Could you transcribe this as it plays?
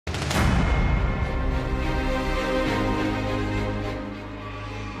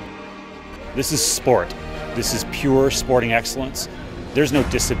This is sport. This is pure sporting excellence. There's no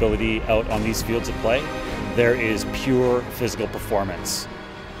disability out on these fields of play. There is pure physical performance.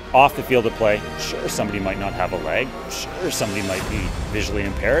 Off the field of play, sure, somebody might not have a leg, sure, somebody might be visually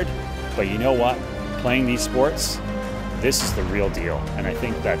impaired, but you know what? Playing these sports, this is the real deal. And I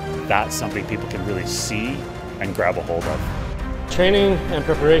think that that's something people can really see and grab a hold of. Training and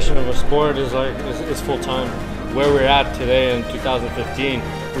preparation of a sport is full-time. Where we're at today in 2015,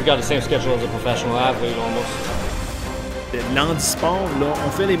 we've got the same schedule as a professional athlete almost. L'handisport, là, on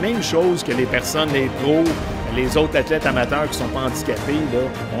fait les mêmes choses que les personnes, les pros, les autres athlètes amateurs qui ne sont pas handicapés. Là.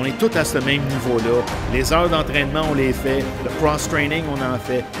 On est tous à ce même niveau-là. Les heures d'entraînement, on les fait. Le cross-training, on en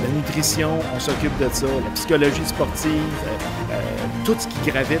fait. La nutrition, on s'occupe de ça. La psychologie sportive, tout ce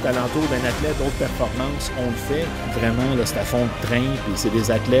qui gravite alentour d'un athlète, haute performance, on le fait. Vraiment, c'est à fond de train. Puis c'est des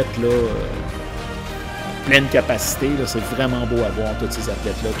athlètes là, pleine capacité. C'est vraiment beau à voir tous ces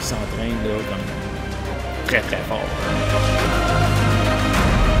athlètes-là qui s'entraînent comme très, très fort.